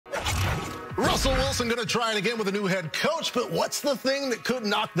Russell Wilson going to try it again with a new head coach, but what's the thing that could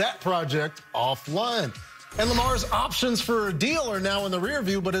knock that project offline? And Lamar's options for a deal are now in the rear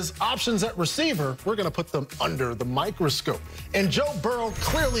view, but his options at receiver, we're going to put them under the microscope. And Joe Burrow,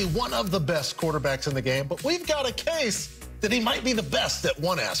 clearly one of the best quarterbacks in the game, but we've got a case that he might be the best at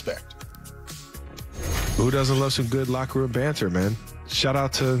one aspect. Who doesn't love some good locker room banter, man? Shout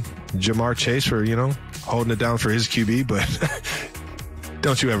out to Jamar Chase for, holding it down for his QB, but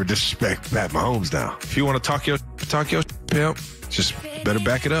don't you ever disrespect Pat Mahomes now. If you want to talk your pimp, just better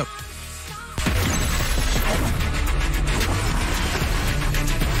back it up.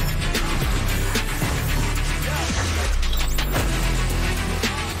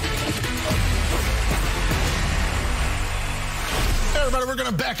 We're going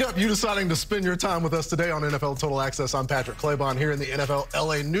to back up you deciding to spend your time with us today on NFL Total Access. I'm Patrick Claybon here in the NFL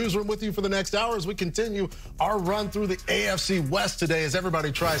LA newsroom with you for the next hour as we continue our run through the AFC West today as everybody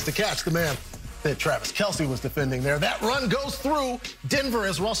tries to catch the man that Travis Kelce was defending there. That run goes through Denver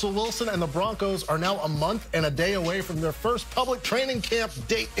as Russell Wilson and the Broncos are now a month and a day away from their first public training camp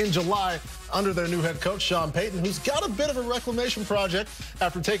date in July under their new head coach, Sean Payton, who's got a bit of a reclamation project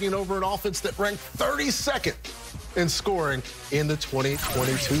after taking over an offense that ranked 32nd in scoring in the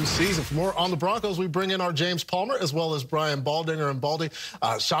 2022 season. For more on the Broncos, we bring in our James Palmer as well as Brian Baldinger and Baldy.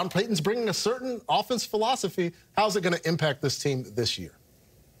 Sean Payton's bringing a certain offense philosophy. How's it going to impact this team this year?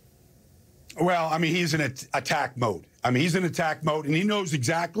 Well, I mean, he's in attack mode. And he knows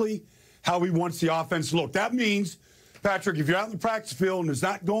exactly how he wants the offense to look. That means, Patrick, if you're out in the practice field and it's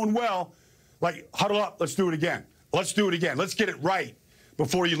not going well, like, huddle up, let's do it again. Let's do it again. Let's get it right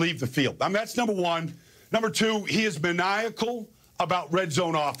before you leave the field. I mean, that's number one. Number two, he is maniacal about red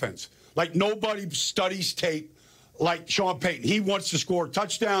zone offense. Like, nobody studies tape like Sean Payton. He wants to score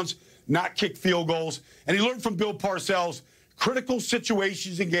touchdowns, not kick field goals. And he learned from Bill Parcells, critical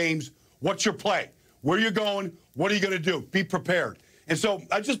situations in games, what's your play? Where you going? What are you going to do? Be prepared. And so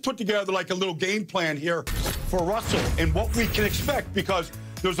I just put together like a little game plan here for Russell and what we can expect, because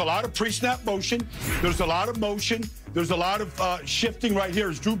there's a lot of pre-snap motion. There's a lot of motion. There's a lot of shifting right here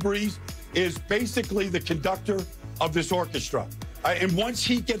as Drew Brees is basically the conductor of this orchestra. And once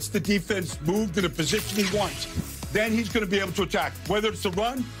he gets the defense moved in a position he wants, then he's going to be able to attack, whether it's the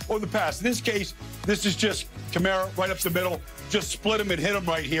run or the pass. In this case, this is just Kamara right up the middle. Just split him and hit him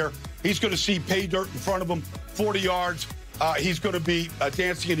right here. He's going to see pay dirt in front of him, 40 yards. He's going to be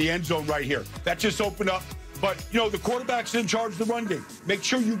dancing in the end zone right here. That just opened up. But, the quarterback's in charge of the run game. Make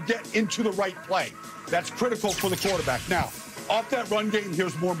sure you get into the right play. That's critical for the quarterback. Now, off that run game,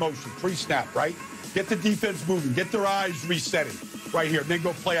 here's more motion. Pre-snap, right? Get the defense moving. Get their eyes resetting right here. And then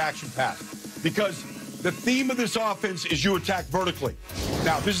go play action pass. Because the theme of this offense is you attack vertically.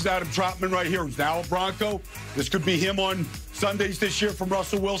 Now, this is Adam Troutman right here, who's now a Bronco. This could be him on Sundays this year from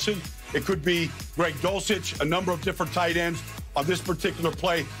Russell Wilson. It could be Greg Dulcich, a number of different tight ends on this particular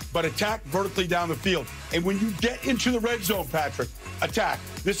play. But attack vertically down the field. And when you get into the red zone, Patrick, attack.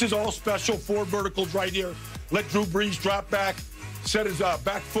 This is all special, 4 verticals right here. Let Drew Brees drop back, set his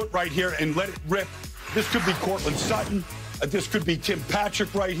back foot right here, and let it rip. This could be Cortland Sutton. This could be Tim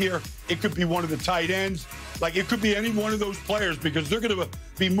Patrick right here. It could be one of the tight ends. Like, it could be any one of those players, because they're going to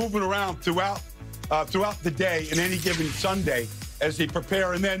be moving around throughout the day and any given Sunday as they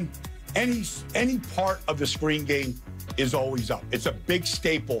prepare. And then any part of the screen game is always up. It's a big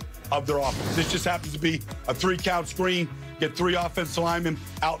staple of their offense. This just happens to be a 3-count screen. Get 3 offensive linemen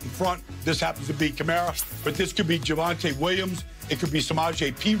out in front. This happens to be Kamara, but this could be Javonte Williams. It could be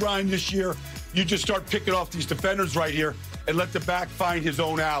Samaje Perine this year. You just start picking off these defenders right here and let the back find his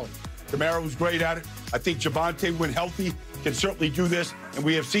own alley. Kamara was great at it. I think Javonte, when healthy, can certainly do this. And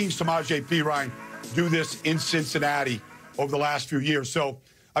we have seen Samaje Perine do this in Cincinnati over the last few years. So,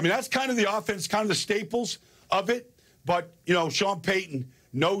 I mean, that's kind of the offense, kind of the staples of it. But, Sean Payton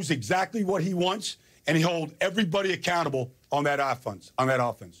knows exactly what he wants, and he'll hold everybody accountable on that offense.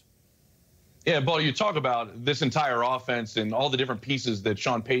 Yeah, Baldy, you talk about this entire offense and all the different pieces that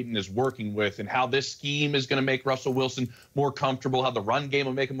Sean Payton is working with and how this scheme is going to make Russell Wilson more comfortable, how the run game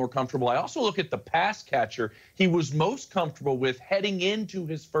will make him more comfortable. I also look at the pass catcher he was most comfortable with heading into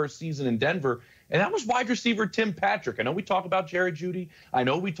his first season in Denver, and that was wide receiver Tim Patrick. I know we talk about Jerry Jeudy. I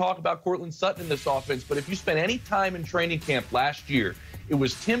know we talk about Cortland Sutton in this offense, but if you spent any time in training camp last year, it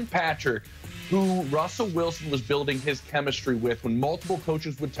was Tim Patrick who Russell Wilson was building his chemistry with, when multiple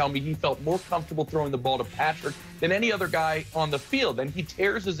coaches would tell me he felt more comfortable throwing the ball to Patrick than any other guy on the field. And he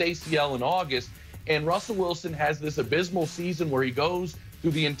tears his ACL in August, and Russell Wilson has this abysmal season where he goes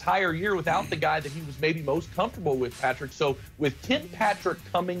through the entire year without the guy that he was maybe most comfortable with, Patrick. So with Tim Patrick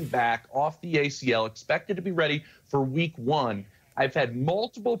coming back off the ACL, expected to be ready for week 1, I've had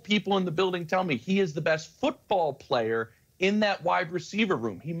multiple people in the building tell me he is the best football player in that wide receiver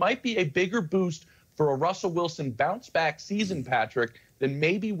room. He might be a bigger boost for a Russell Wilson bounce-back season, Patrick, than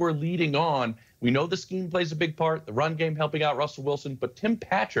maybe we're leading on. We know the scheme plays a big part, the run game helping out Russell Wilson, but Tim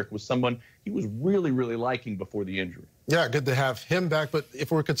Patrick was someone he was really, really liking before the injury. Yeah, good to have him back. But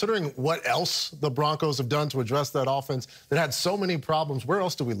if we're considering what else the Broncos have done to address that offense that had so many problems, where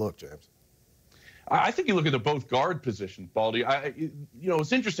else do we look, James? I think you look at the both guard positions, Baldy.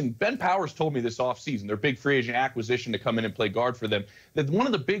 It's interesting. Ben Powers told me this offseason, their big free agent acquisition to come in and play guard for them, that one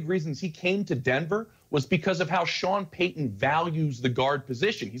of the big reasons he came to Denver was because of how Sean Payton values the guard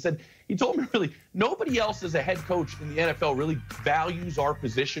position. He told me really, nobody else as a head coach in the NFL really values our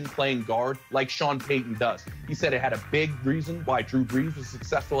position playing guard like Sean Payton does. He said it had a big reason why Drew Brees was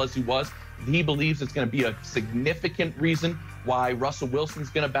successful as he was. He believes it's going to be a significant reason why Russell Wilson's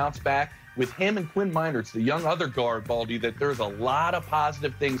going to bounce back. With him and Quinn Meinerz, the young other guard, Baldy, that there's a lot of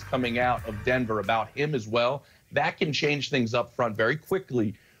positive things coming out of Denver about him as well. That can change things up front very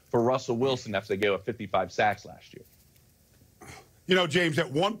quickly for Russell Wilson after they gave up 55 sacks last year. You know, James,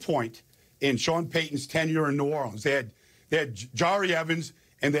 at one point in Sean Payton's tenure in New Orleans, they had Jari Evans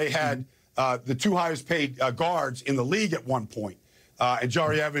and they had the two highest paid guards in the league at one point. And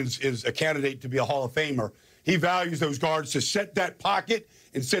Jari Evans is a candidate to be a Hall of Famer. He values those guards to set that pocket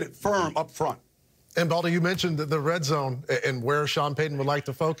and set it firm up front. And, Baldy, you mentioned the red zone and where Sean Payton would like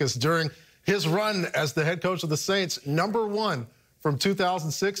to focus. During his run as the head coach of the Saints, #1 from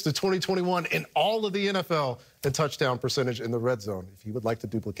 2006 to 2021 in all of the NFL in touchdown percentage in the red zone. If he would like to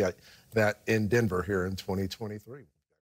duplicate that in Denver here in 2023.